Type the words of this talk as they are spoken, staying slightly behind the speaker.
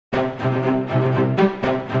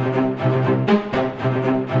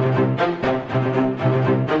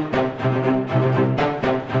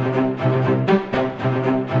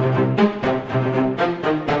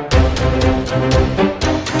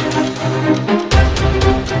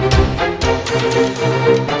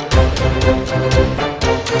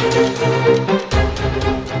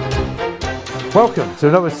Welcome to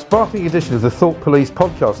another sparkling edition of the Thought Police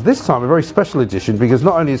podcast. This time a very special edition because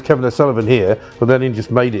not only is Kevin O'Sullivan here, but then he just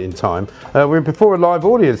made it in time. We're before a live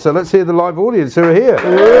audience, so let's hear the live audience who are here.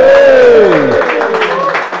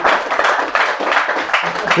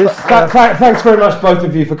 Thanks very much, both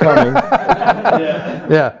of you, for coming.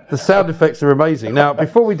 Yeah, the sound effects are amazing. Now,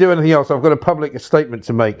 before we do anything else, I've got a public statement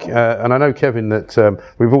to make, and I know, Kevin, that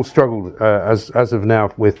we've all struggled as of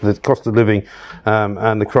now with the cost of living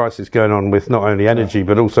and the crisis going on with not only energy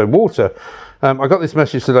but also water. I got this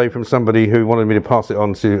message today from somebody who wanted me to pass it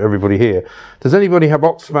on to everybody here. Does anybody have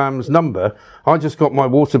Oxfam's number? I just got my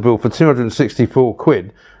water bill for 264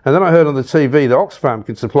 quid. And then I heard on the TV that Oxfam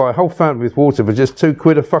can supply a whole family with water for just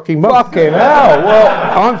 £2 a fucking month. Fucking hell!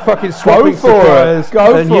 Well, I'm fucking swapping suppliers,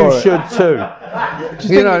 and you should too. Do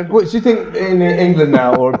you think in England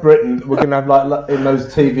now or Britain we're going to have like in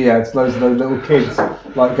those TV ads, those little kids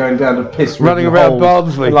like going down to piss, running around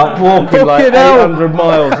Barnsley, and, like walking like 800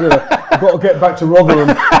 miles? You know, I've got to get back to Rotherham.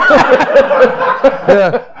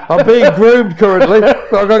 Yeah, I'm being groomed currently. I've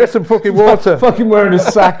got to get some fucking water. Fucking wearing a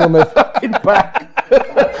sack on their fucking back.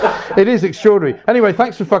 It is extraordinary. Anyway,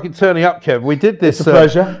 thanks for fucking turning up, Kev. We did this. It's a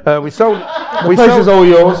pleasure. The pleasure's all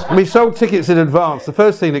yours. We sold tickets in advance. The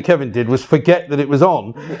first thing that Kevin did was forget that it was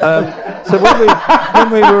on. So when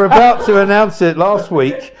we were about to announce it last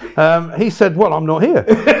week, he said, "Well, I'm not here."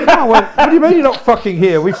 I went, "What do you mean you're not fucking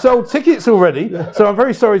here? We've sold tickets already." So I'm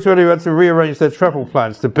very sorry to anyone who had to rearrange their travel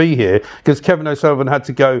plans to be here because Kevin O'Sullivan had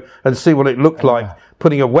to go and see what it looked like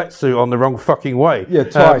putting a wetsuit on the wrong fucking way. Yeah,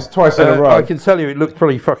 twice in a row. I can tell you it looked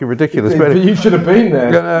pretty fucking ridiculous. But you should have been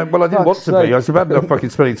there. Well, I didn't want to be. I was about enough fucking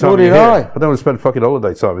spending time with you here. I don't want to spend fucking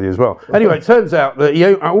holiday time with you as well. Anyway, it turns out that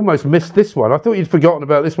I almost missed this one. I thought you'd forgotten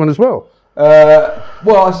about this one as well.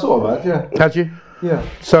 Well, I saw that, yeah. Had you? Yeah.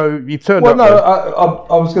 So you turned up. Well, no,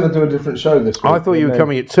 I was going to do a different show this week. I thought you were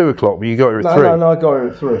coming at 2 o'clock, but you got here at 3. No, I got here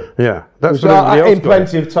at 3. Yeah, that's what everybody else in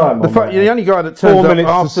plenty of time. You're the only guy that turns up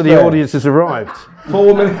after the audience has arrived.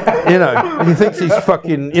 4 minutes. You know, he thinks he's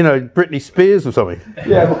fucking, Britney Spears or something.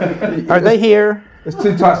 Yeah. Are they here? There's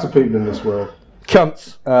 2 types of people in this world.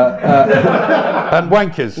 Cunts and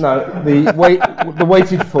wankers. No, the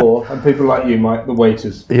waited for, and people like you, Mike, the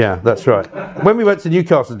waiters. Yeah, that's right. When we went to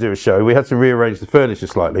Newcastle to do a show, we had to rearrange the furniture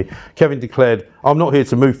slightly. Kevin declared, "I'm not here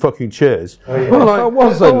to move fucking chairs." Oh, yeah. Well, I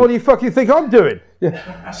wasn't. What do you fucking think I'm doing?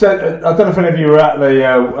 Yeah. So I don't know if any of you were at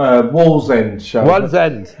the Wall's End show. Wall's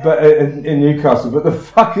End. But in Newcastle, but the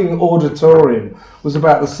fucking auditorium was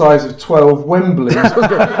about the size of 12 Wembleys.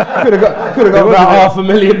 could have got about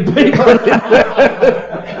 500,000 people in there.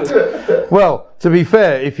 Well, to be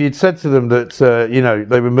fair, if you'd said to them that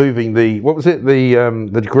they were moving the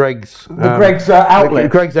Greggs outlet. The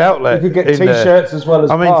Greggs outlet. You could get T-shirts as well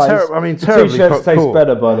as pies. Terribly T-shirts taste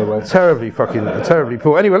better, by the way. Terribly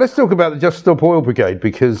poor. Anyway, let's talk about the Just Stop Oil Brigade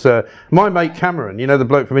because my mate Cameron, the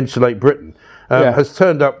bloke from Insulate Britain, has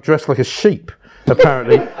turned up dressed like a sheep,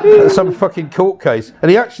 apparently, at some fucking court case. And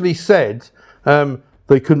he actually said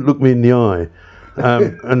they couldn't look me in the eye.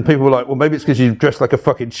 And people were like, well, maybe it's because you dressed like a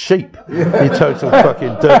fucking sheep, you total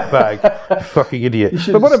fucking dirtbag, fucking idiot.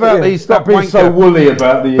 But what about these? Stop being so woolly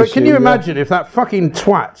about the issue. But can you imagine if that fucking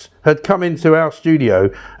twat had come into our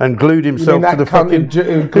studio and glued himself to the fucking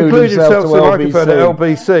glued himself to the microphone at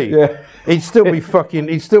LBC? Yeah. He'd still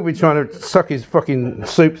be trying to suck his fucking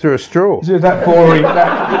soup through a straw. That boring,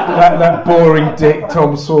 that boring dick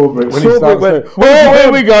Tom Sawbrick.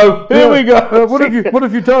 Here we go. What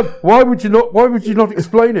have you done? Why would you not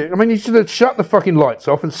explain it? I mean, you should have shut the fucking lights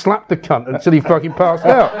off and slapped the cunt until he fucking passed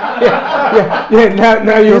out. Yeah.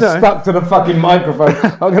 Now you're stuck to the fucking microphone.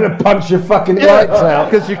 I'm going to punch your fucking lights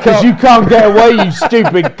out because you can't get away, you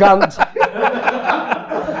stupid cunt.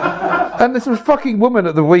 And this was fucking woman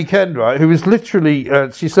at the weekend, right, who was literally,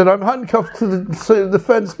 she said, I'm handcuffed to the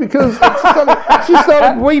fence because she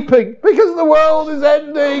started weeping because the world is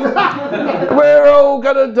ending. We're all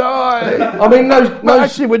going to die. I mean, no,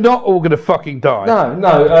 actually, we're not all going to fucking die.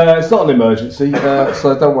 No, it's not an emergency,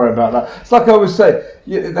 so don't worry about that. It's like I always say,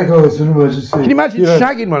 they go, it's an emergency. Can you imagine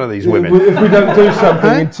shagging one of these women? If we don't do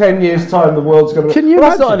something, in 10 years' time, the world's going to... Can you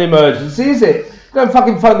imagine? That's not an emergency, is it? Don't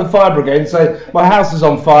fucking phone the fire brigade and say, my house is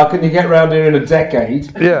on fire, can you get round here in a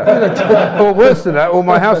decade? Yeah. Or worse than that, or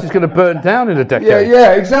my house is going to burn down in a decade.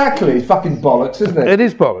 Yeah, exactly. It's fucking bollocks, isn't it? It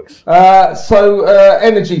is bollocks. So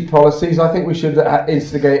energy policies, I think we should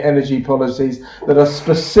instigate energy policies that are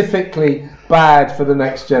specifically bad for the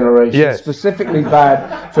next generation, specifically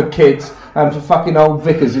bad for kids and for fucking old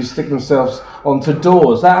vicars who stick themselves onto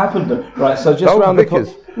doors. That happened, right? So just old around vicars.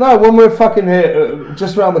 No, when we're fucking here,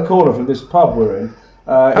 just around the corner from this pub we're in,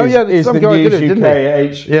 is the News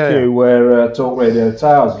UK HQ where Talk Radio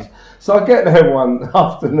Towers is. So I get there one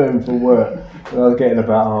afternoon for work. And I was getting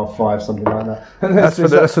about 5:30, something like that. And that's for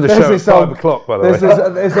the show at 5 o'clock, by the way.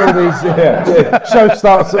 There's all these. Yeah. Show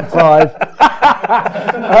starts at 5.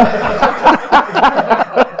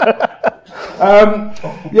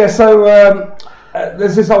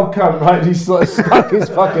 There's this old cunt, right? He's sort of stuck his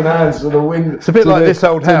fucking hands to the window. It's a bit like this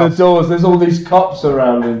old house. To the doors. There's all these cops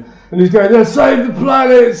around him. And he's going, "No, save the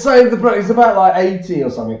planet, save the planet." He's about like 80 or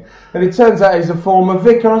something. And it turns out he's a former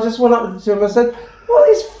vicar. I just went up to him and I said, "What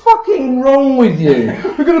is fucking wrong with you?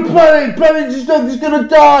 We're going to planet is going to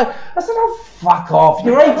die." I said, "Oh, fuck off.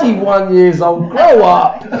 You're 81 years old. Grow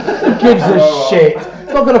up. Who gives a shit?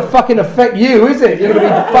 It's not going to fucking affect you, is it? You're going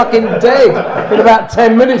to be fucking dead in about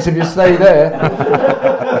 10 minutes if you stay there."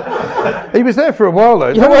 He was there for a while, though.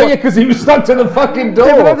 Yeah, because he was stuck to the fucking door.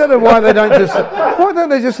 Yeah, but I don't know why they don't just... Why don't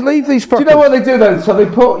they just leave these fuckers? Do you know what they do, though? So they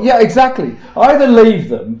put... Yeah, exactly. Either leave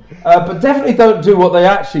them, but definitely don't do what they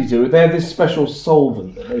actually do. They have this special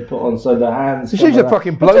solvent that they put on so their hands... She's a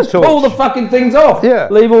fucking blowtorch. Just pull the fucking things off. Yeah.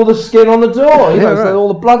 Leave all the skin on the door. You know, right. So all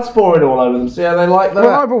the blood's pouring all over them. See how they like that?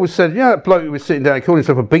 Well, I've always said, that bloke who was sitting down, he called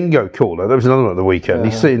himself a bingo caller. There was another one at the weekend.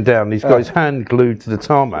 He's sitting down and he's got his hand glued to the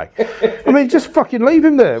tarmac. I mean, just fucking leave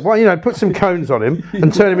him there. Why, put some cones on him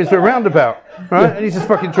and turn him into a roundabout, right? And he just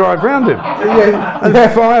fucking drive round him. And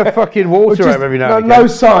fire fucking water at him every now and again. No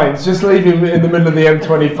signs, just leave him in the middle of the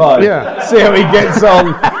M25. Yeah. See how he gets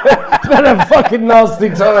on. What a fucking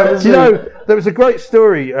nasty time, isn't it? There was a great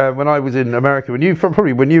story when I was in America. When you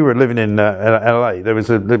were living in LA, there was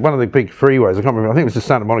one of the big freeways. I can't remember. I think it was the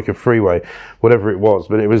Santa Monica Freeway, whatever it was.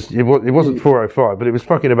 But it wasn't 405. But it was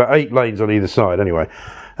fucking about 8 lanes on either side anyway.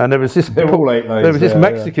 And there was this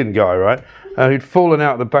Mexican guy, right, who'd fallen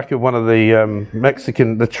out the back of one of the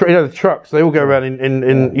the trucks. They all go around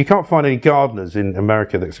in you can't find any gardeners in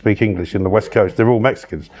America that speak English in the West Coast. They're all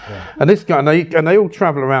Mexicans. Yeah. And this guy, and they all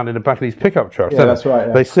travel around in the back of these pickup trucks. Yeah, that's right.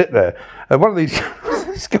 Yeah. They sit there. And one of these,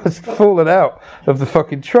 this guy's fallen out of the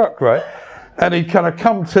fucking truck, right? And he'd kind of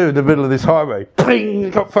come to in the middle of this highway. Ping!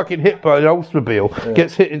 Got fucking hit by an Oldsmobile. Yeah.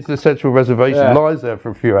 Gets hit into the central reservation. Lies there for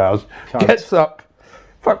a few hours. Gets up.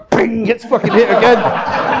 Ping, gets fucking hit again.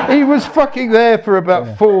 He was fucking there for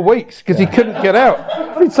about 4 weeks because he couldn't get out.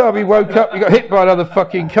 Every time he woke up, he got hit by another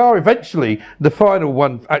fucking car. Eventually, the final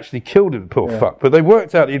one actually killed him, poor fuck. But they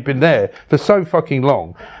worked out he'd been there for so fucking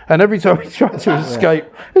long. And every time he tried to escape,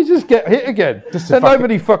 he just get hit again. And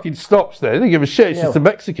nobody fucking stops there. They don't give a shit. It's just a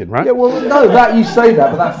Mexican, right? Yeah, well, no, that you say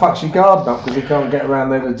that, but that fucks your garden up because you can't get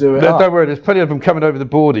around there to do it. Don't worry, there's plenty of them coming over the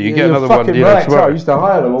border. You get another one. Right. I used to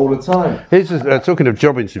hire them all the time. Here's talking of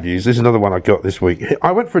job interviews. This is another one I got this week.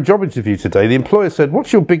 I went for a job interview today. The employer said,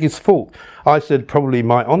 "What's your biggest fault?" I said, "Probably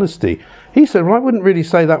my honesty." He said, "Well, I wouldn't really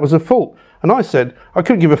say that was a fault." And I said, "I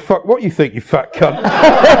couldn't give a fuck what you think, you fat cunt."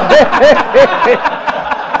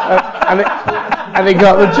 and he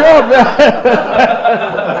got the job.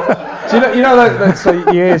 So so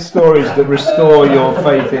you hear stories that restore your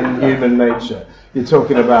faith in human nature. You're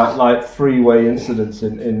talking about like freeway incidents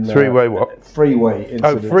in freeway what? Freeway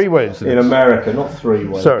incidents. Oh, freeway incidents in America, not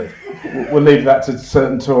three-way. Sorry, we'll leave that to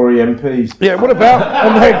certain Tory MPs. Yeah, what about?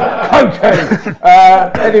 And then cocaine.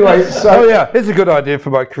 Anyway, so here's a good idea for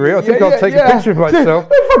my career. I think I'll take a picture of myself.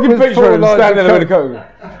 Fucking picture of him standing there with a coke.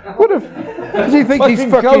 What if? Does he think he's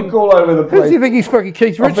fucking coke all over the place? Does he think he's fucking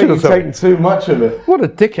Keith Richards? I think he's taking too much of it. What a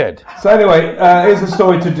dickhead. So anyway, here's a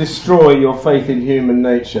story to destroy your faith in human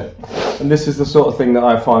nature. And this is the sort of thing that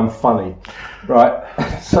I find funny, right?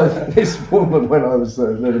 So this woman, when I was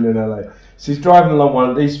living in LA, she's driving along one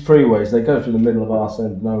of these freeways. They go through the middle of arse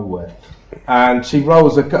end nowhere. And she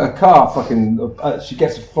rolls a car she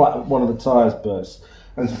gets a flat, one of the tyres bursts.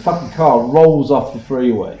 And the fucking car rolls off the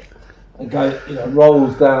freeway. And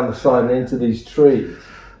rolls down the side and into these trees,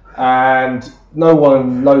 and no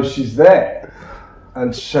one knows she's there,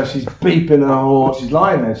 and so she's beeping her horn. She's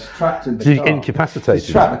lying there. She's trapped in the car. She's incapacitated.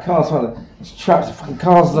 She's trapped. The car's she's trapped. The fucking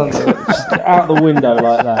car's just out the window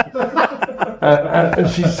like that, and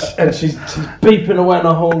she's beeping away on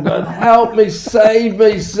her horn, going, "Help me! Save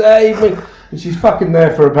me! Save me!" And she's fucking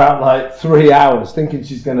there for about like 3 hours, thinking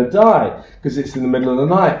she's going to die because it's in the middle of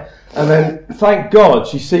the night. And then, thank God,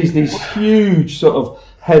 she sees these huge sort of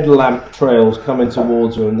headlamp trails coming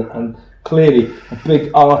towards her, and clearly a big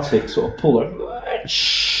Arctic sort of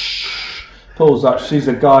pulls up. She's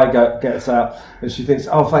a guy, gets out, and she thinks,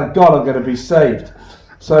 "Oh, thank God, I'm going to be saved."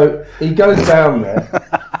 So he goes down there,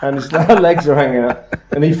 and her legs are hanging out,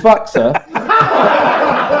 and he fucks her,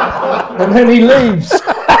 and then he leaves.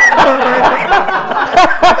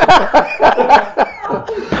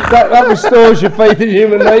 That restores your faith in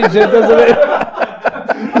human nature, doesn't it?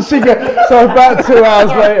 So about 2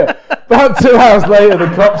 hours later,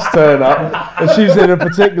 the cops turn up, and she's in a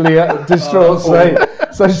particularly distraught state.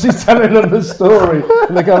 So she's telling them the story,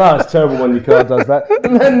 and they go, "Oh, it's terrible when your car does that."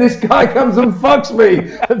 And then this guy comes and fucks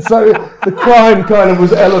me, and so the crime kind of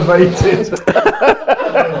was elevated.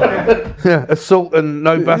 Yeah, assault and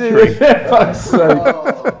no battery. Yeah, fuck's sake.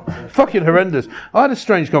 Fucking horrendous. I had a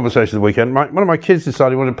strange conversation the weekend. One of my kids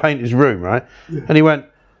decided he wanted to paint his room, right? And he went,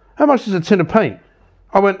 "How much is a tin of paint?"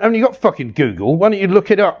 I went, "Haven't you got fucking Google? Why don't you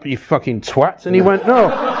look it up, you fucking twat?" And he went, "No.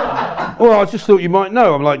 Well, I just thought you might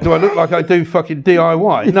know." I'm like, "Do I look like I do fucking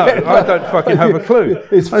DIY?" No, I don't fucking have a clue.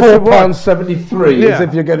 It's £4.73, as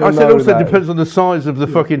if you're going to know. I said also depends on the size of the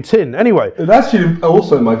fucking tin. Anyway. It actually,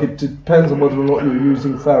 also, Mike, it depends on whether or not you're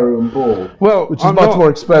using Farrow and Ball, which is much more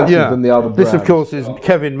expensive than the other brands. This, of course, is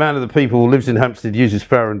Kevin, man of the people, who lives in Hampstead, uses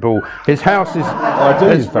Farrow and Ball. His house is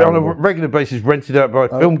on a regular basis rented out by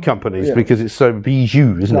film companies because it's so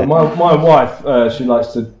bijou, isn't it? My wife, she likes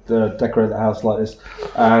to decorate the house like this,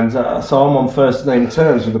 and so I'm on first name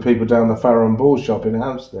terms with the people down the Farrow and Ball shop in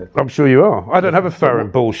Hampstead. I'm sure you are. I don't have a Farrow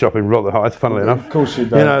and Ball shop in Rotherhithe, funnily enough. Of course you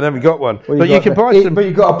don't. You know, I never got one. Well, but you can buy some. But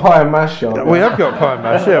you've got a pie and mash shop. We have got pie and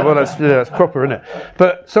mash. Yeah, well, that's proper, isn't it?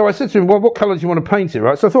 But so I said to him, "Well, what colour do you want to paint it?"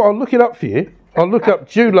 Right. So I thought I'll look it up for you. I'll look up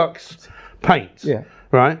Dulux paint. Yeah.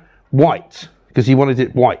 Right. White, because he wanted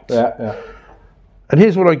it white. Yeah. And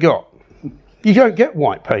here's what I got. You don't get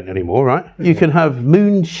white paint anymore, right? You can have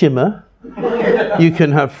moon shimmer. You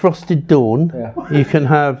can have frosted dawn. Yeah. You can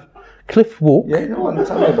have cliff walk. Yeah, go on,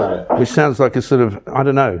 tell me about it. Which sounds like a sort of, I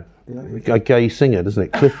don't know, a gay singer, doesn't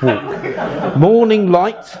it? Cliff walk. Morning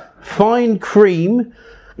light, fine cream,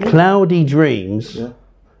 cloudy dreams,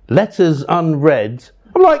 letters unread.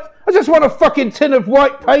 I'm like, I just want a fucking tin of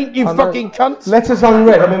white paint, you fucking cunts. Letters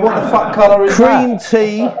unread. I mean, what the fuck colour is Cream that?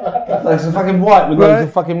 tea. It's a fucking white with loads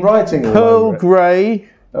of fucking writing all Pearl over it. grey.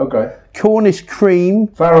 Okay. Cornish cream.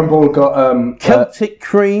 Farrow and Ball got Celtic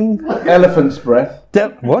cream. elephant's breath.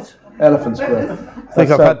 What? Elephant's breath. I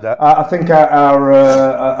think I've had that. I think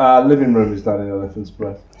our living room is done in elephant's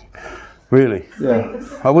breath. Really? Yeah.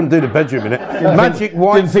 I wouldn't do the bedroom in it. Magic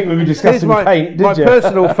white. Didn't think we'd be discussing paint, did my you?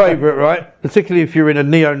 personal favourite, right? Particularly if you're in a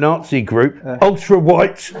neo-Nazi group, ultra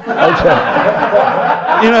white. You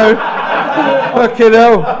know, fucking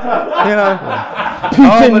hell. You know,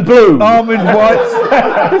 Putin blue. Almond white.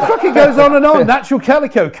 It fucking goes on and on. Natural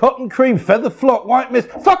calico, cotton cream, feather flock, white mist.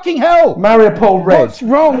 Fucking hell. Mariupol red. What's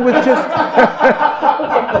wrong with just...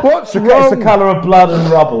 What's wrong? It's the colour of blood and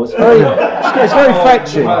rubble. It's very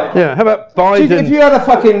fetching. Yeah, how about Biden? If you had a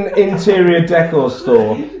fucking interior decor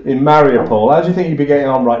store in Mariupol, how do you think you'd be getting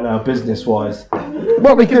on right now, business-wise?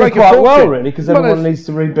 Well, they can make quite a fortune. well, really, because everyone needs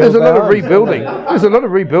to rebuild. There's a lot of rebuilding. There's a lot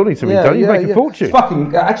of rebuilding to be done. You make a fortune. It's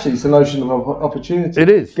fucking, actually, it's an ocean of opportunity. It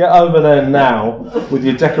is. Get over there now with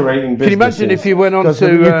your decorating business. Can you imagine if you went on to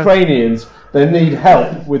the Ukrainians? They need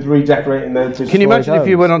help with redecorating their. Can you imagine if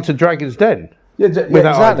you went on to Dragon's Den? With that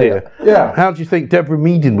exactly. idea? Yeah. How do you think Deborah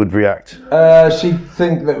Meaden would react? She'd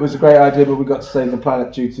think that it was a great idea, but we got to save the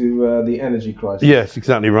planet due to the energy crisis. Yes,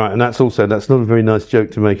 exactly right. And that's not a very nice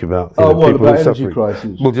joke to make about what people about who are energy suffering.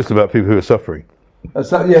 crisis? Well, just about people who are suffering.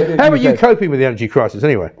 How are you coping with the energy crisis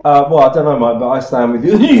anyway? Well, I don't know, Mike, but I stand with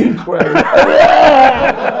you. Ukraine.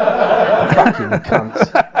 Fucking cunts.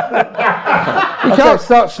 You can't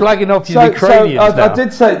start slagging off your Ukrainians now. I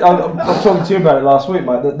did say, I was talking to you about it last week,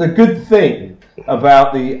 Mike, the good thing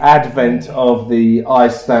about the advent of the I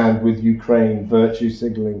stand with Ukraine virtue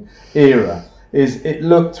signalling era is it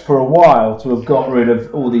looked for a while to have got rid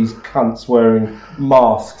of all these cunts wearing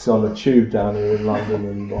masks on the tube down here in London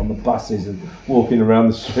and on the buses and walking around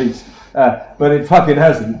the streets. But it fucking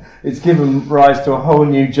hasn't. It's given rise to a whole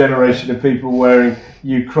new generation of people wearing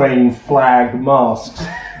Ukraine flag masks.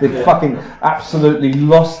 They're fucking absolutely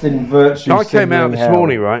lost in virtue. I came out this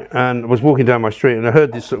morning, right, and was walking down my street and I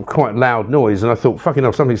heard this sort of quite loud noise and I thought, fucking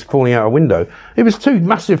hell, something's falling out a window. It was two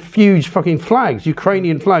massive, huge fucking flags,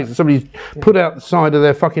 Ukrainian flags, that somebody's put out the side of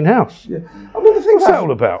their fucking house. Yeah. I mean, the thing's what's that all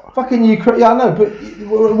about? Fucking Ukraine. Yeah, I know, but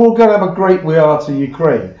we're going to have a great we are to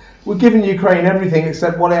Ukraine. We're giving Ukraine everything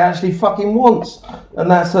except what it actually fucking wants,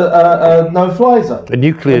 and that's a no-fly zone. A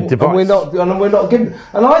nuclear device. And we're not giving.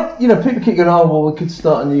 And people keep going, oh well, we could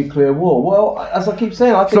start a nuclear war. Well, as I keep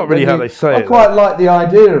saying, I think it's not really how they say it. I quite like the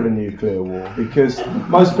idea of a nuclear war because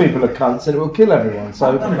most people are cunts and it will kill everyone.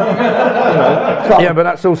 So, yeah, but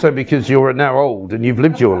that's also because you're now old and you've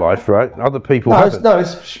lived your life, right? Other people haven't.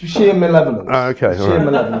 It's sheer malevolence. Oh, okay, sheer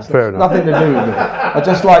malevolence. Fair enough. Nothing to do with it. I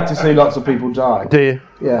just like to see lots of people die. Do you?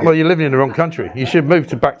 Yeah. Well, you're living in the wrong country. You should move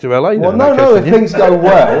back to LA. Well, no. If things go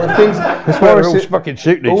well, that's why we're all fucking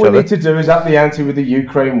shooting each other. All we need to do is up the ante with the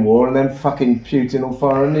Ukraine war, and then fucking Putin will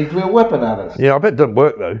fire a nuclear weapon at us. Yeah, I bet it doesn't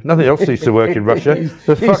work though. Nothing else seems to work in Russia.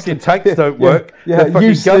 The fucking tanks don't work. Yeah, the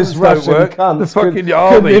fucking guns don't work. The fucking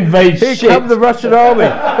army. Here come the Russian army.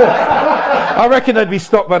 I reckon they'd be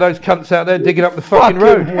stopped by those cunts out there digging up the fucking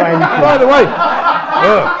road. By the way,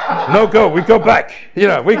 no go. We go back.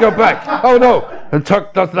 We go back. Oh no, the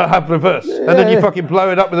truck does not have reverse. And then you fucking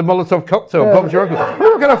blow it up with a Molotov cocktail. Bombs your uncle.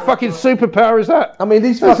 What kind of fucking superpower is that? I mean,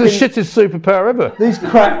 that's the shittest superpower ever. These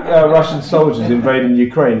crack Russian soldiers invading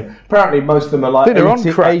Ukraine. Apparently, most of them are like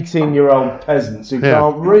 18-year-old peasants who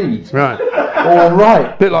can't read. Right. All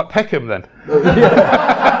right. Bit like Peckham then.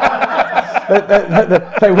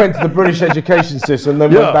 They went to the British education system,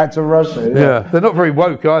 then went back to Russia. Yeah, they're not very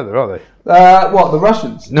woke either, are they? What, the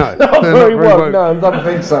Russians? No, not very woke. No, I don't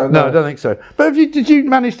think so. No, I don't think so. But did you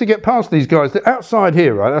manage to get past these guys? They're outside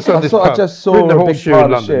here, right? That's on this pub. I just saw We're in the a big Horseshoe pile in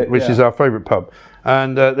of London, shit, which is our favourite pub.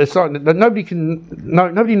 And they're starting.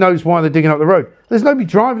 Nobody knows why they're digging up the road. There's nobody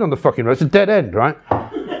driving on the fucking road. It's a dead end, right?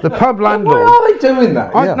 The pub landlord. Why are they doing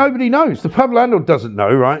that? Nobody knows. The pub landlord doesn't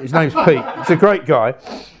know, right? His name's Pete. He's a great guy.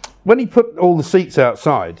 When he put all the seats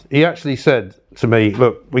outside, he actually said to me,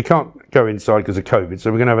 look, we can't go inside because of COVID,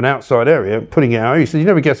 so we're going to have an outside area, putting it out. He said, you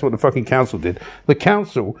never guess what the fucking council did. The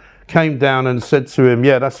council came down and said to him,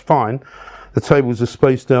 yeah, that's fine. The tables are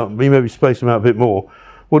spaced out. We maybe space them out a bit more.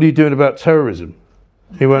 What are you doing about terrorism?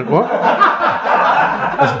 He went, what?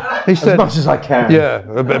 He said, as much as I can. Yeah,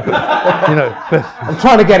 but I'm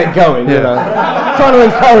trying to get it going, trying to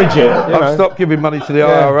encourage it. I've stopped giving money to the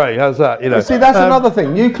IRA. How's that? But see, that's another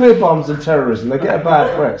thing. Nuclear bombs and terrorism, they get a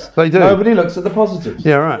bad press. They do. Nobody looks at the positives.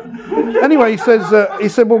 Yeah, right. Anyway, he said,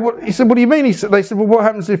 well, what do you mean? They said, well, what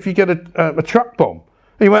happens if you get a truck bomb?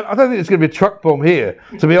 He went, I don't think there's going to be a truck bomb here,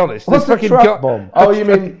 to be honest. What's a truck bomb? Oh, you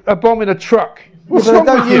mean a bomb in a truck? What's wrong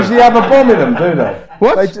with you? They don't usually have a bomb in them, do they?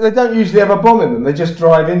 What? They don't usually have a bomb in them. They just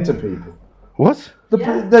drive into people. What?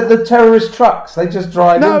 The terrorist trucks, they just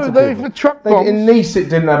drive into people. No, the truck bombs. In Nice it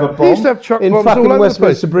didn't have a bomb. They used to have truck bombs all over the place. In fucking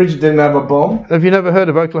Westminster Bridge it didn't have a bomb. Have you never heard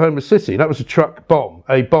of Oklahoma City? That was a truck bomb.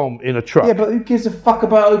 A bomb in a truck. Yeah, but who gives a fuck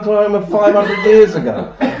about Oklahoma 500 years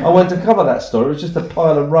ago? I went to cover that story. It was just a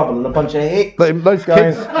pile of rubble and a bunch of hicks those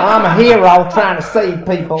going, kids, I'm a hero trying to save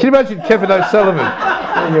people. Can you imagine Kevin O'Sullivan?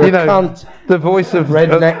 You're a cunt. The voice of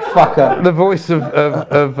redneck fucker. The voice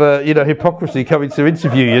of hypocrisy coming to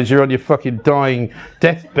interview you as you're on your fucking dying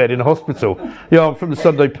deathbed in a hospital. Yeah, I'm from the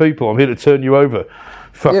Sunday People. I'm here to turn you over.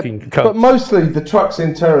 Fucking cunt. But mostly the trucks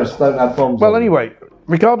in terrorists don't have bombs. Well, anyway,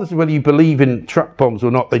 regardless of whether you believe in truck bombs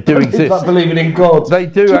or not, they do exist. It's like believing in God. They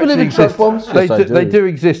do you actually believe in exist. Truck bombs? They do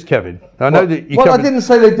exist, Kevin. I know that you. Well, I didn't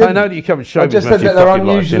say they didn't. I know that you come and show me. I just said that they're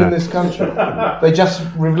unusual in this country. They just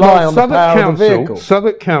rely on the power of the vehicle.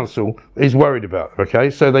 Southwark Council is worried about them,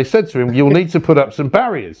 okay? So they said to him, you'll need to put up some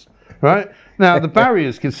barriers, right? Now, the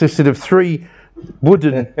barriers consisted of 3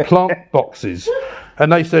 wooden plant boxes. And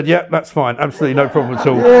they said, yeah, that's fine. Absolutely no problem at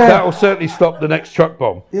all. Yeah. That will certainly stop the next truck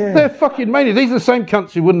bomb. Yeah. They're fucking maniacs. These are the same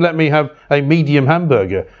cunts who wouldn't let me have a medium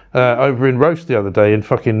hamburger over in Roast the other day in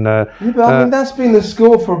fucking... but I mean, that's been the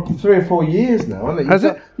score for 3 or 4 years now, isn't it? Has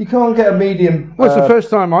it? You can't get a medium... Well, it's the first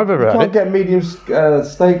time I've ever had it. You can't get medium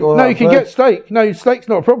steak or... No, you can get steak. No, steak's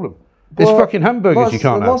not a problem. It's fucking hamburgers you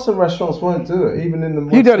can't have. Lots of restaurants won't do it, even in the...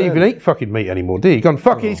 You don't even eat fucking meat anymore, do you?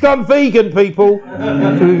 He's gone vegan, people!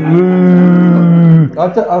 I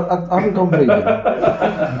haven't gone vegan.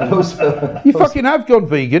 You fucking have gone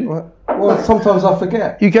vegan. Well, sometimes I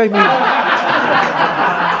forget. You gave me... You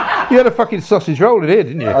had a fucking sausage roll in here,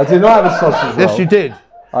 didn't you? I did not have a sausage roll. Yes, you did.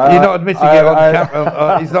 You're not admitting it on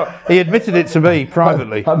camera. He's not. He admitted it to me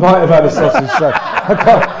privately. I might have had a sausage sandwich.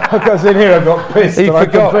 I was in here, I got pissed. I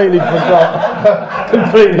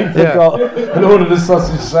completely forgot. And ordered a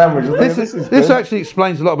sausage sandwich. This actually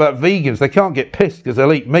explains a lot about vegans. They can't get pissed because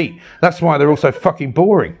they'll eat meat. That's why they're all so fucking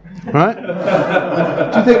boring, right?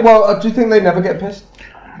 Do you think they never get pissed?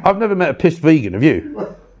 I've never met a pissed vegan. Have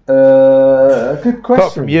you? Good question.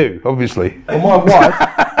 Apart from you, obviously. Well,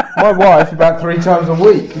 my wife about 3 times a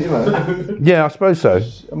week, you know. Yeah, I suppose so.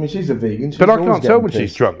 I mean, she's a vegan. But I can't tell when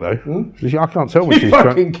she's drunk, though. I can't tell when she's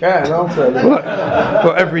drunk. You fucking can, I'll tell you.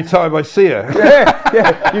 Well, every time I see her.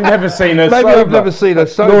 Yeah. You've never seen her Maybe sober. I've never seen her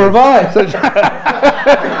sober. Nor have I.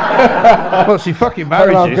 Well, she fucking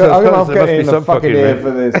married you, so I suppose there must be some fucking ear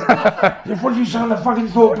for this. What did you say on the fucking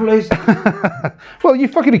thought, please? Well, you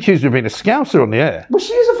fucking accused her of being a scouser on the air. Well,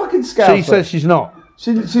 she is a fucking scouser. She says she's not.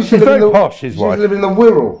 She's very posh, his wife. She's living in the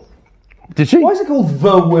Wirral. Did she? Why is it called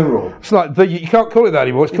the Wirral? It's like you can't call it that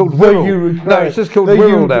anymore. It's called The Wirral. Ukraine. No, it's just called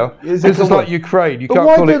Wirral now. Is This is called like Ukraine. You But can't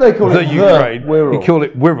why call do it they call the it the Ukraine. Wirral? You call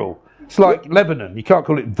it Wirral. It's like Lebanon. You can't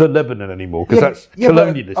call it the Lebanon anymore because that's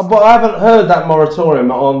colonialist. But I haven't heard that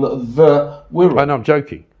moratorium on the Wirral. I know, I'm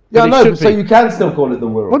joking. Yeah, But I it know, should so be. you can still call it the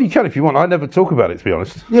Wirral. Well, you can if you want. I never talk about it, to be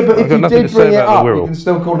honest. Yeah, but I've if got you nothing did to say bring it about up, the you Wirral. can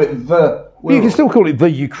still call it the Wirral. You can still call it the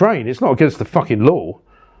Ukraine. It's not against the fucking law.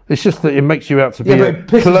 It's just that it makes you out to be Yeah, but a it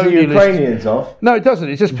pisses the colonialist. Ukrainians off. No, it doesn't.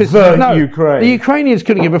 It just pisses The Ukraine. The Ukrainians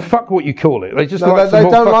couldn't give a fuck what you call it. They just No, like they some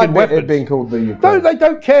more don't fucking like weapons. it being called the Ukraine. No, they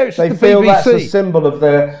don't care. It's They just the feel BBC. that's a symbol of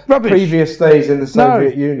their Rubbish. previous days in the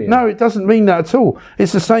Soviet Union. No, it doesn't mean that at all.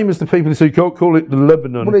 It's the same as the people who say you can't call it the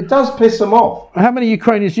Lebanon. Well, it does piss them off. How many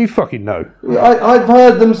Ukrainians do you fucking know? I've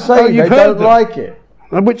heard them say they you've heard don't them? like it.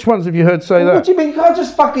 And which ones have you heard say What that? do you mean? You can't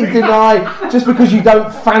just fucking deny just because you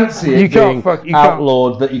don't fancy it You can't being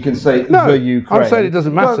outlawed that you can say No, the Ukraine. I'm saying it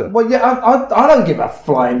doesn't matter. Well, yeah, I don't give a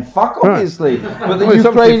flying fuck, Right. obviously, but the Well, it's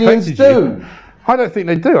obviously Ukrainians affected do. you. I don't think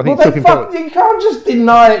they do. I think Well, it's talking you can't just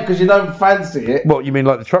deny it because you don't fancy it. What, you mean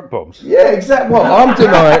like the truck bombs? Yeah, exactly. Well,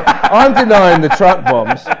 I'm denying the truck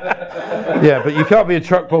bombs. Yeah, but you can't be a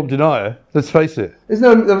truck bomb denier. Let's face it.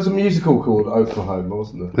 There was a musical called Oklahoma,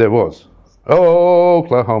 wasn't there? There was. Oh,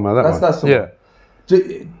 Oklahoma, that one. That's the yeah. one.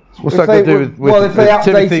 Do- What's if that got to they do would- with well, if they updated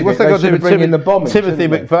Timothy? it, What's that they got to do should with bring in the bombing, Timothy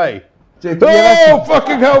shouldn't they? McVeigh? Yeah, Oh,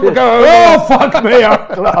 fucking hell, we're going. Oh, fuck me,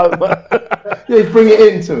 Oklahoma. Yeah, bring it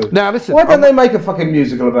into it. Now, listen. Why don't they make a fucking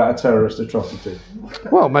musical about a terrorist atrocity?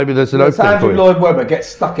 Well, maybe there's an It's opening for Andrew you. Lloyd Webber gets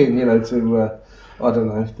stuck in, to, I don't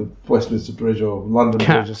know, the Westminster Bridge or London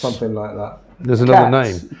Cats. Bridge or something like that. There's another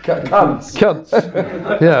Cats. name. Cunts.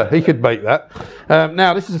 Cunts. Yeah, he could make that.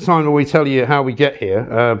 Now, this is the time where we tell you how we get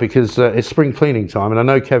here, because it's spring cleaning time, and I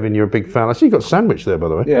know, Kevin, you're a big fan. I see you've got a sandwich there, by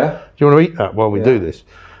the way. Yeah. Do you want to eat that while we do this?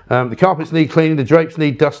 The carpets need cleaning, the drapes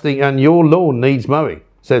need dusting, and your lawn needs mowing, it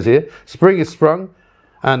says here. Spring has sprung,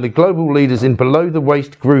 and the global leaders in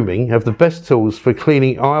below-the-waist grooming have the best tools for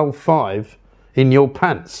cleaning aisle 5 in your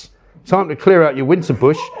pants. Time to clear out your winter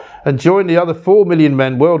bush and join the other 4 million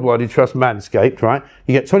men worldwide who trust Manscaped, right?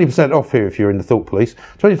 You get 20% off here if you're in the Thought Police.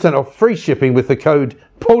 20% off free shipping with the code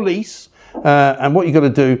POLICE. And what you've got to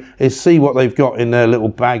do is see what they've got in their little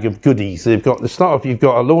bag of goodies. They've got, to start off, you've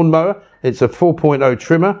got a lawnmower. It's a 4.0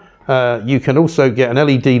 trimmer. You can also get an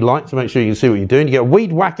LED light to make sure you can see what you're doing. You get a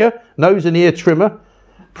weed whacker, nose and ear trimmer,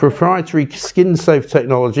 proprietary skin-safe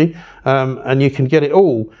technology, and you can get it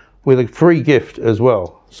all with a free gift as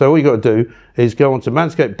well. So all you got to do is go on to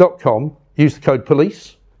manscaped.com, use the code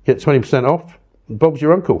POLICE, get 20% off, and Bob's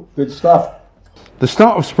your uncle. Good stuff. The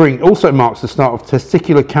start of spring also marks the start of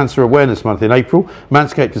Testicular Cancer Awareness Month in April.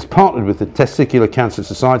 Manscaped has partnered with the Testicular Cancer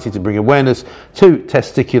Society to bring awareness to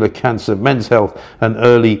testicular cancer, men's health and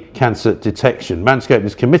early cancer detection. Manscaped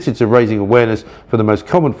is committed to raising awareness for the most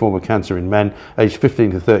common form of cancer in men aged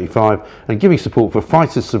 15 to 35 and giving support for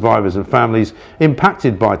fighters, survivors and families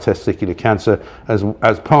impacted by testicular cancer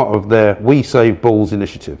as part of their We Save Balls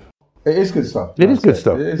initiative. It is good stuff. It is good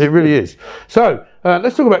stuff. It really is. So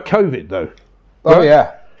let's talk about COVID though. Oh, Right?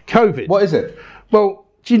 yeah. COVID. What is it? Well,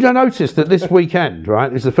 do you notice that this weekend,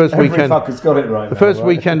 right, is the first Every weekend, fucker's got it right. the first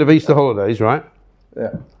weekend of Easter holidays, right? Yeah.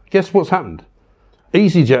 Guess what's happened?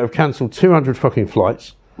 EasyJet have cancelled 200 fucking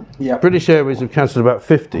flights. Yeah. British Airways have cancelled about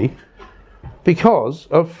 50 because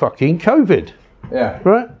of fucking COVID, Yeah.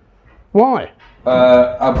 right? Why?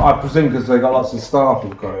 I presume because they've got lots of staff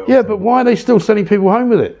who've got it. Yeah, but why are they still sending people home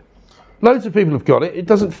with it? Loads of people have got it. It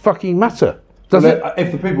doesn't fucking matter. Does it?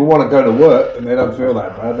 If the people want to go to work and they don't feel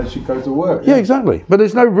that bad, they should go to work. Yeah, exactly. But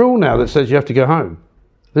there's no rule now that says you have to go home.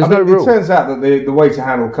 There's no It rule. turns out that the way to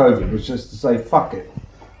handle COVID was just to say fuck it,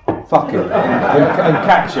 and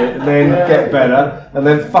catch it, and then get better, and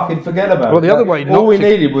then fucking forget about it. Well, the other way not all we to-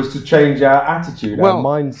 needed was to change our attitude, our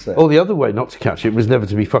mindset. Or the other way not to catch it was never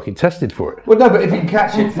to be fucking tested for it. Well, no, but if you can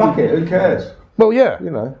catch it, fuck it. Who cares? Well, yeah.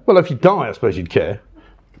 You know. Well, if you die, I suppose you'd care.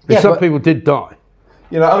 Yeah, Some but- people did die.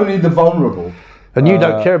 Only the vulnerable. And you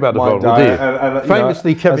don't care about the might vulnerable, die. do you? And,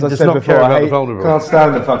 Famously, Kevin as I does said not before, care I about the hate- vulnerable. Can't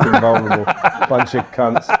stand the fucking vulnerable bunch of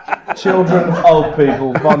cunts. Children, old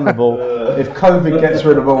people, vulnerable. If COVID gets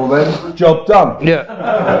rid of all them, job done.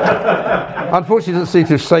 Yeah. Unfortunately, it doesn't seem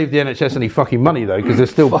to have saved the NHS any fucking money, though, because they're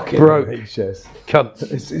still Fucking broke NHS.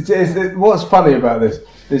 cunts. What's funny about this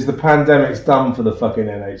is the pandemic's done for the fucking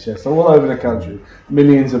NHS. All over the country,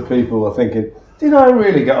 millions of people are thinking, did I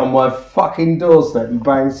really get on my fucking doorstep and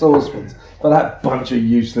bang saucepans for that bunch of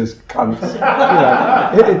useless cunts?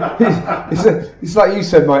 It's like you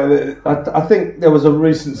said, mate. I think there was a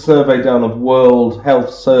recent survey done of World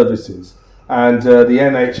Health Services, and the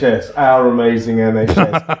NHS, our amazing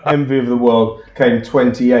NHS, envy of the world, came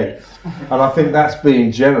 28th. And I think that's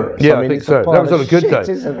being generous. Yeah, I think so. That was on a good day.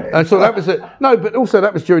 Isn't it? And so that was it. No, but also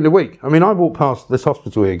that was during the week. I mean, I walk past this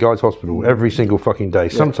hospital here, Guy's Hospital, every single fucking day,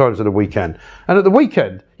 sometimes at a weekend. And at the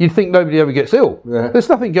weekend, you'd think nobody ever gets ill. Yeah. There's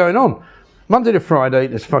nothing going on. Monday to Friday,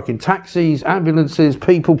 there's fucking taxis, ambulances,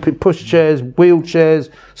 people, pushchairs, wheelchairs,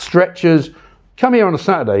 stretchers. Come here on a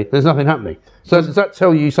Saturday, there's nothing happening. So does that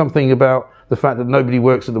tell you something about the fact that nobody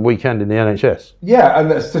works at the weekend in the NHS? Yeah,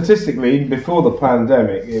 and that statistically, before the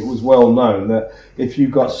pandemic, it was well known that if you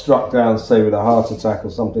got struck down, say, with a heart attack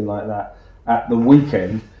or something like that, at the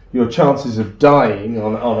weekend, your chances of dying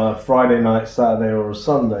on a Friday night, Saturday or a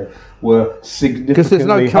Sunday were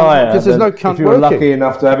significantly higher than if you were lucky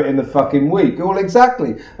enough to have it in the fucking week. Well,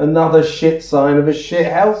 exactly. Another shit sign of a shit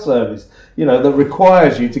health service, that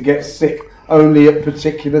requires you to get sick only at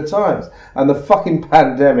particular times. And the fucking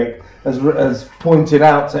pandemic has pointed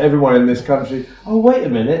out to everyone in this country, oh, wait a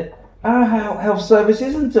minute, our health service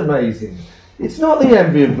isn't amazing. It's not the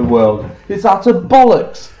envy of the world. It's utter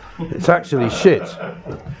bollocks. It's actually shit.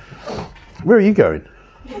 Where are you going?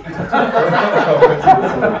 Do you want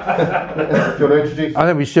to introduce? I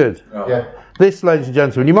think we should. Oh. Yeah. This, ladies and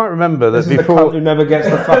gentlemen, you might remember that This is before the cunt who never gets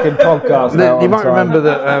the fucking podcast out you on might time.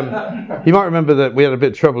 remember that we had a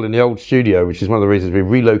bit of trouble in the old studio, which is one of the reasons we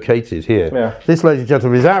relocated here. Yeah. This, ladies and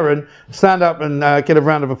gentlemen, is Aaron. Stand up and get a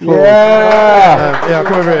round of applause. Yeah!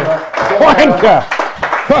 Come over here. Wanker!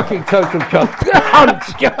 Fucking total cunt. Cunt!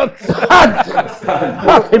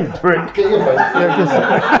 Fucking prick!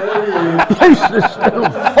 Useless little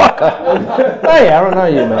fucker! Hey, Aaron, how are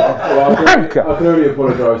you, mate? I can only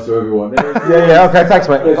apologise to everyone. Yeah, okay, thanks,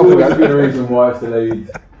 mate. There's always been a reason why it's delayed.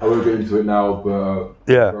 I won't get into it now, but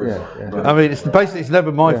Yeah. but I mean, it's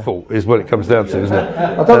never my fault, is what it comes down to, isn't it?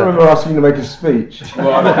 I don't remember asking you to make a speech.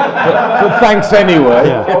 But thanks anyway.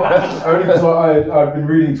 only because I've been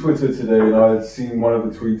reading Twitter today and I had seen one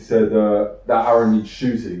of the tweets said that Aaron needs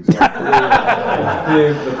shooting. So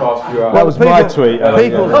I've for the past few hours. That was my tweet. I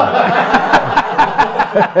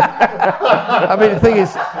mean,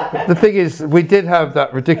 the thing is, we did have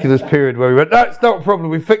that ridiculous period where we went, no, it's not a problem,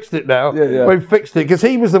 we fixed it now. Yeah. We fixed it, because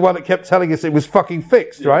he was the one that kept telling us it was fucking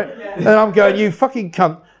fixed, right? And I'm going, you fucking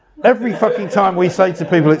cunt. Every fucking time we say to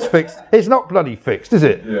people it's fixed, it's not bloody fixed, is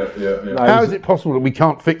it? Yeah. How is it possible that we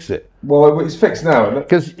can't fix it? Well, it's fixed now, isn't it?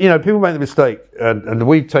 Because, people make the mistake, and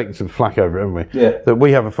we've taken some flack over it, haven't we? Yeah. That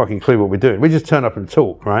we have a fucking clue what we're doing. We just turn up and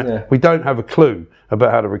talk, right? Yeah. We don't have a clue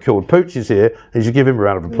about how to record. Pooch is here, and you should give him a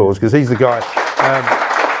round of applause, because he's the guy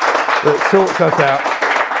that sorts us out.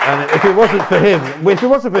 And if it wasn't for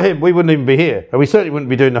him, we wouldn't even be here. And we certainly wouldn't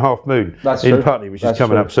be doing the Half Moon in Putney, which is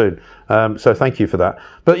coming up soon. So thank you for that.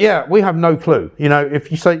 But yeah, we have no clue. If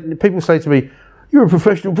people say to me, you're a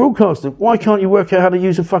professional broadcaster, why can't you work out how to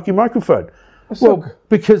use a fucking microphone?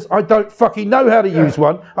 Because I don't fucking know how to use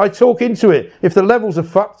one. I talk into it. If the levels are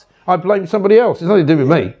fucked, I blame somebody else. It's nothing to do with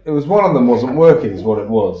me. It was one of them wasn't working, is what it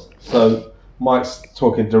was. So Mike's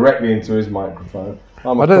talking directly into his microphone.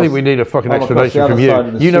 I don't think we need a fucking explanation from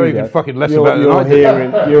you. You know even fucking less about it than I do.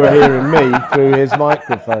 You're hearing me through his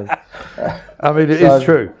microphone. I mean, it is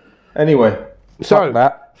true. Anyway, fuck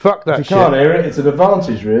that. Fuck that If shit. you can't hear it, it's an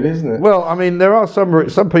advantage, really, isn't it? Well, I mean, there are some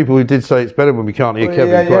people who did say it's better when we can't hear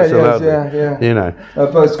Kevin quite so loudly. Yeah.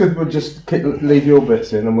 But it's good we'll just leave your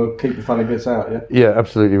bits in and we'll keep the funny bits out, yeah? Yeah,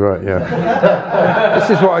 absolutely right, yeah. This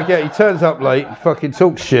is what I get. He turns up late, fucking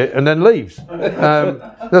talks shit, and then leaves.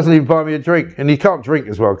 Doesn't even buy me a drink. And he can't drink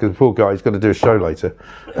as well, because the poor guy, he's got to do a show later.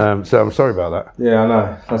 So I'm sorry about that. Yeah, I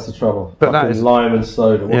know. That's the trouble. But that is lime and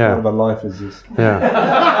soda. What kind of a life is this?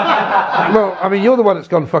 Yeah. Well, I mean, you're the one that's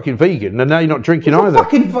gone fucking vegan, and now you're not drinking either.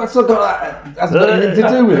 Hasn't got anything to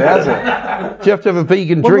do with it, has it? Do you have to have a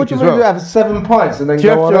vegan drink as well? What do you have 7 pints and then Do you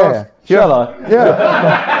go have on to air? ask? Shall I?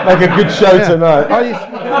 Yeah. Make a good show tonight.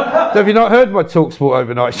 Have you not heard my TalkSport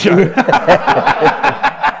overnight show?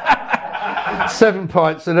 7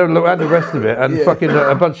 pints and then add the rest of it, and fucking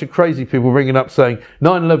a bunch of crazy people ringing up saying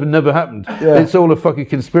 9/11 never happened. Yeah. It's all a fucking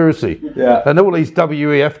conspiracy. Yeah. And all these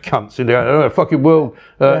WEF cunts in the fucking World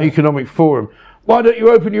Economic Forum. Why don't you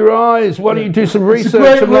open your eyes? Why don't you do some research?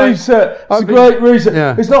 It's a great research. It's a great research.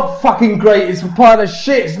 Yeah. It's not fucking great. It's a pile of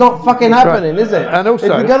shit. It's not fucking happening, is it? And also,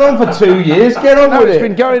 it's been going on for 2 years. Get on with it. It's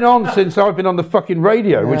been going on since I've been on the fucking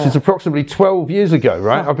radio, which is approximately 12 years ago,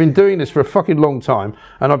 right? I've been doing this for a fucking long time,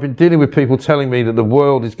 and I've been dealing with people telling me that the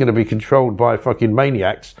world is going to be controlled by fucking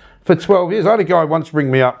maniacs for 12 years. I had a guy once ring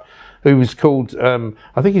me up who was called, I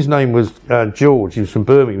think his name was George. He was from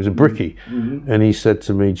Birmingham. He was a brickie. And he said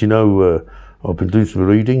to me, do you know, I've been doing some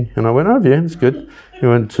reading. And I went, have you? That's good. He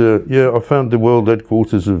went, yeah, I found the world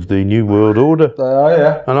headquarters of the New World Order. Oh,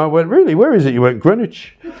 yeah. And I went, really? Where is it? You went,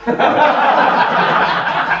 Greenwich. And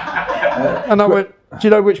I went, do you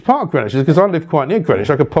know which part of Greenwich? Because I live quite near Greenwich.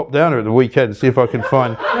 I could pop down there at the weekend and see if I can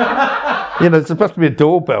find... there's supposed to be a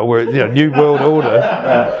doorbell where it's, New World Order.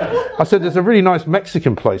 I said, there's a really nice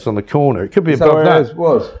Mexican place on the corner. It could be above that. It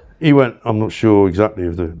was? He went, I'm not sure exactly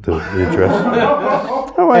of the address.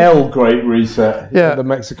 I went, L Great Reset. Yeah. The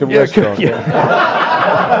Mexican restaurant. Yeah.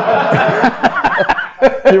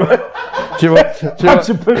 Do you want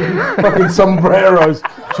fucking sombreros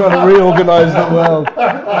trying to reorganise the world.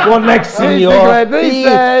 What next, senor?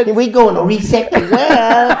 We're going to reset the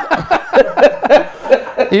world.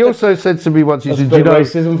 He also said to me once, he said, do you know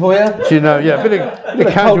racism for you? Do you know, yeah, a bit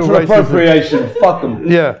of casual cultural racism. appropriation, fuck them.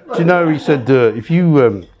 Yeah, do you know, he said, if you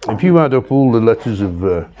add up all the letters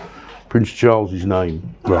of Prince Charles's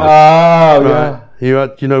name, right? Oh, yeah.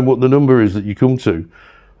 Do you know what the number is that you come to?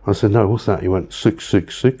 I said, no, what's that? He went,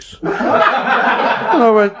 666. And I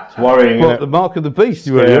went, it's worrying, what, isn't it? the mark of the beast?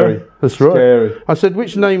 You Scary. went, yeah, that's right. Scary. I said,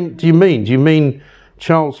 which name do you mean? Do you mean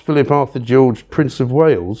Charles Philip Arthur George, Prince of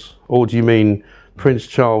Wales? Or do you mean Prince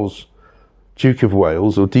Charles, Duke of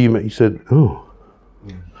Wales? Or do you mean, he said, I'm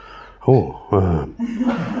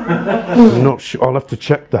not sure. I'll have to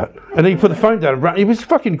check that. And he put the phone down. He was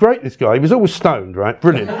fucking great, this guy. He was always stoned, right?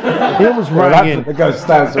 Brilliant. He always rang in. It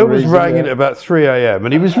was rang in at about 3 a.m.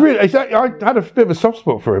 And he was really... I had a bit of a soft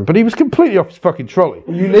spot for him, but he was completely off his fucking trolley.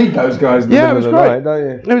 You need those guys in the middle of the night, don't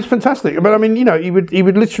you? It was fantastic. But I mean, he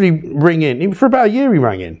would literally ring in. For about a year he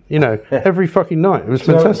rang in, every fucking night. It was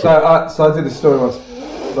fantastic. So I did a story once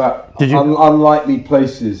about unlikely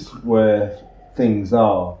places where things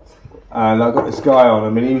are. And I got this guy on. I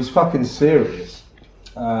mean, he was fucking serious,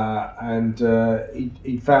 and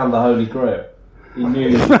he found the Holy Grail. He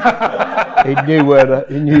knew where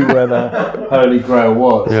the Holy Grail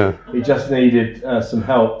was. Yeah. He just needed some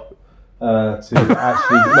help to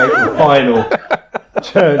actually make the final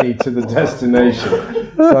journey to the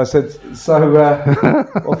destination. So I said,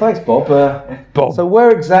 well, thanks, Bob. Bob. So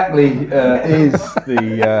where exactly is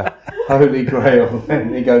the Holy Grail?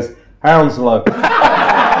 And he goes, Hounslow.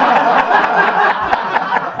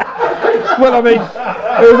 Well, I mean,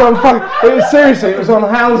 it was on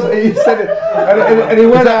Hounslow. He said it, and he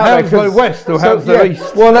went out there. Hounslow West or Hounslow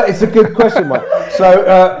East? Well, it's a good question, mate. So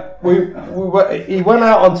he went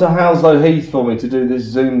out onto Hounslow Heath for me to do this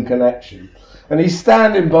Zoom connection, and he's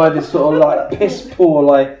standing by this sort of like piss poor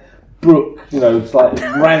like brook, it's like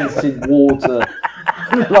rancid water,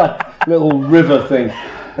 like little river thing,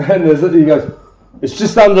 and he goes, "It's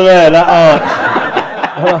just under there, that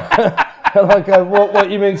arch." And I go, what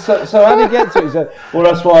you mean? So how do you get to it? He said, well,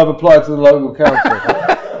 that's why I've applied to the local council.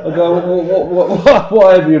 I go,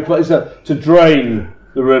 whatever you apply. He said, to drain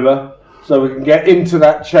the river so we can get into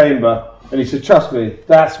that chamber. And he said, trust me,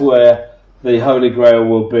 that's where the Holy Grail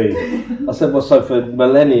will be. I said, well, so for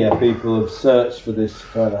millennia people have searched for this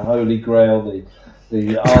kind of Holy Grail,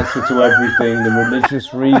 the answer to everything, the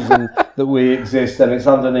religious reason that we exist, and it's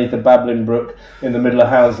underneath the babbling brook in the middle of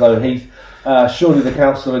Hounslow Heath. Surely the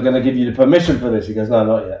council are going to give you the permission for this. He goes, no,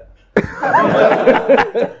 not yet.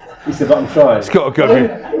 He said, but I'm trying. It's got to go.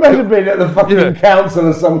 Imagine being at the fucking council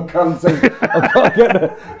and some cunt saying, I can't get the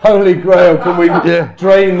Holy Grail, can we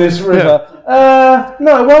drain this river?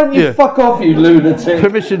 No, why don't you fuck off, you lunatic?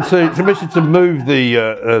 Permission to move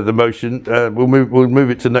the motion. We'll move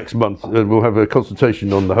it to next month, and we'll have a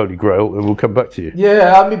consultation on the Holy Grail, and we'll come back to you.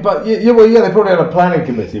 Yeah, I mean, but they probably have a planning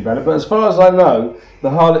committee about it. But as far as I know, the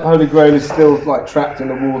Holy Grail is still like trapped in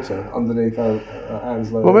the water underneath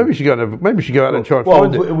Hounslow. Well, maybe we should go out and try and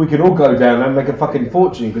find it. We could all go down there and make a fucking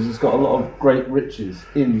fortune because it's got a lot of great riches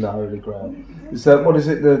in the Holy Grail. So what is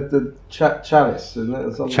it? The chalice, isn't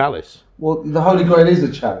it? Chalice. Well, the Holy Grail is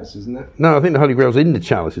a chalice, isn't it? No, I think the Holy Grail's in the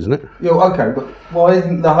chalice, isn't it? Yeah, okay, but why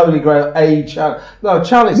isn't the Holy Grail a chalice? No,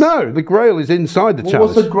 chalice. No, the Grail is inside the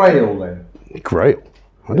chalice. What's a Grail then? Grail.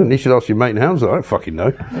 I don't know. You should ask your mate in Hounslow. I don't fucking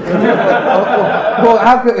know. Well,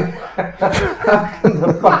 how can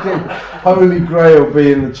the fucking Holy Grail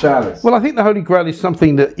be in the chalice? Well, I think the Holy Grail is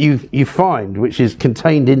something that you find which is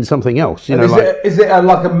contained in something else. Is it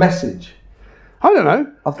like a message? I don't know.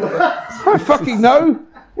 I fucking know.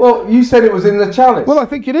 Well, you said it was in the chalice. Well, I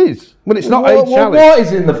think it is. Well, it's not a chalice. What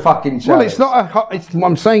is in the fucking chalice? Well, it's not what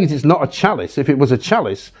I'm saying is it's not a chalice. If it was a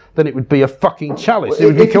chalice, then it would be a fucking chalice. It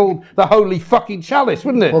would be called the Holy fucking Chalice,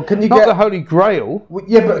 wouldn't it? Well, can you not get the Holy Grail?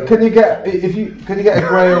 Yeah, but can you get a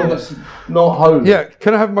Grail that's not holy? Yeah,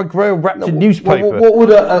 can I have my Grail wrapped in newspaper? What would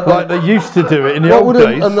like they used to do it in the old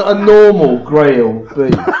days? What would a normal Grail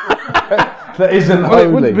be? that isn't Well, holy.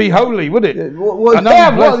 it wouldn't be holy, would it? Well,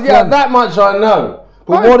 that much I know.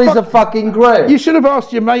 But Oh, what is a fucking grail? You should have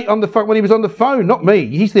asked your mate on the phone when he was on the phone, not me.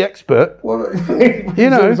 He's the expert. Well, You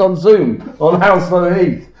know. it was on Zoom on Hounslow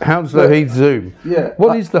Heath. Hounslow Heath Zoom. Yeah.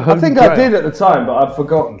 What is the holy I think grail? I did at the time, but I've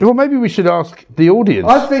forgotten. Well, maybe we should ask the audience.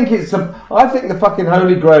 I think the fucking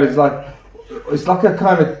Holy Grail is like a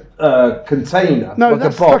kind of container. No, like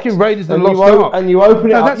that's a box. fucking Raiders of the And Lost Ark. And you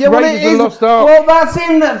open it No, up. that's Raiders of the Lost Ark. Well, that's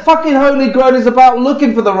in that fucking Holy Grail is about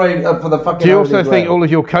looking for the for the fucking. Do you Holy also think Grail. all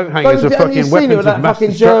of your coat hangers are Have you fucking seen weapons it with of that mass fucking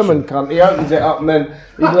destruction? German cunt? He opens it up and then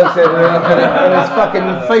he looks at it and his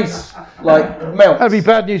fucking face like melts. That'd be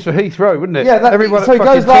bad news for Heathrow, wouldn't it? Yeah, everyone so at it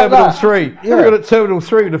fucking goes like Terminal that. 3. Yeah. Everyone at Terminal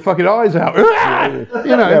 3 with the fucking eyes out. You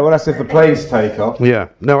know. Yeah, well, that's if the planes take off. Yeah.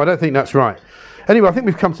 No, I don't think that's right. Anyway, I think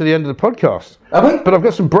we've come to the end of the podcast. Have we? But I've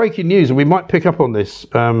got some breaking news, and we might pick up on this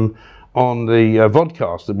on the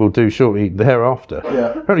vodcast that we'll do shortly thereafter. Yeah.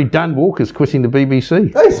 Apparently Dan Walker's quitting the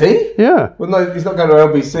BBC. Is he? Yeah. Well, no, he's not going to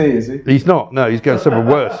LBC, is he? He's not. No, he's going somewhere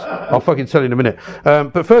worse. I'll fucking tell you in a minute.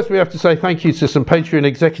 But first we have to say thank you to some Patreon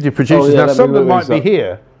executive producers. Now, some of them might be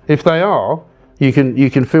here. If they are, you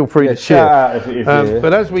can feel free to cheer. Shout out if you're here.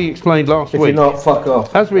 But as we explained last If week... you're not, fuck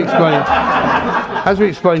off. As we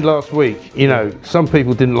explained last week, you know, some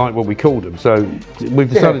people didn't like what we called them, so we've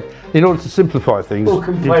decided, in order to simplify things, All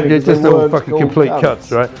complaining you're because the just all word's fucking called complete cunts.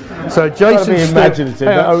 cuts, right? So Try to Jason be Steele, imaginative,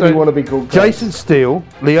 but only want to be called cunt. Jason Steele,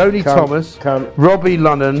 Leonie Thomas, cunt. Robbie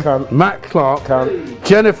Lunnan, Cunt. Matt Clark, Cunt.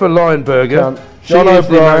 Jennifer Lionberger, Cunt. she John is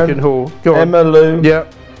the O'Brien, American Hall. Go on. Emma Lou, Yeah,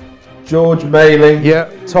 George Mailing, yeah,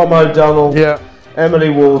 Tom O'Donnell, yeah. Emily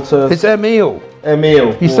Waters, It's Emil.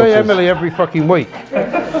 Emil. You say Waters. Emily every fucking week.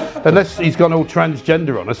 Unless he's gone all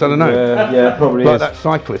transgender on us, I don't know. Yeah, probably Like is. that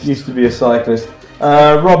cyclist. Used to be a cyclist.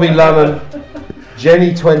 Robbie Lunnan,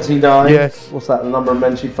 Jenny 29. Yes. What's that? The number of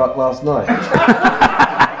men she fucked last night.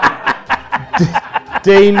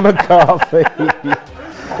 Dean McCarthy.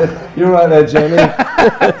 You're right there, Jenny.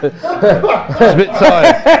 It's a bit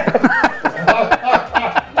tired.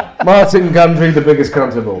 Martin Gundry, the biggest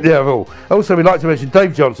cunt of all. Yeah, of all. Also, we'd like to mention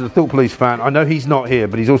Dave Johnson, a Thought Police fan. I know he's not here,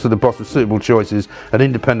 but he's also the boss of Suitable Choices, an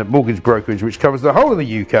independent mortgage brokerage which covers the whole of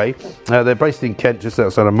the UK. They're based in Kent, just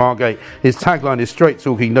outside of Margate. His tagline is straight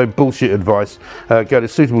talking, no bullshit advice. Go to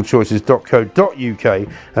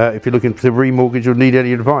suitablechoices.co.uk if you're looking to remortgage or need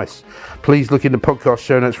any advice. Please look in the podcast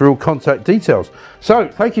show notes for all contact details. So,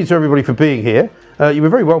 thank you to everybody for being here. You were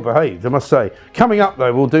very well behaved, I must say. Coming up,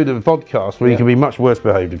 though, we'll do the podcast where you can be much worse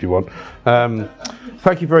behaved if you want.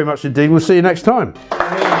 Thank you very much indeed. We'll see you next time.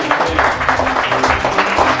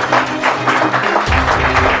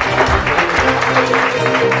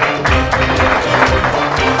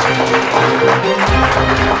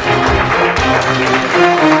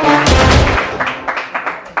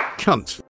 Cunt.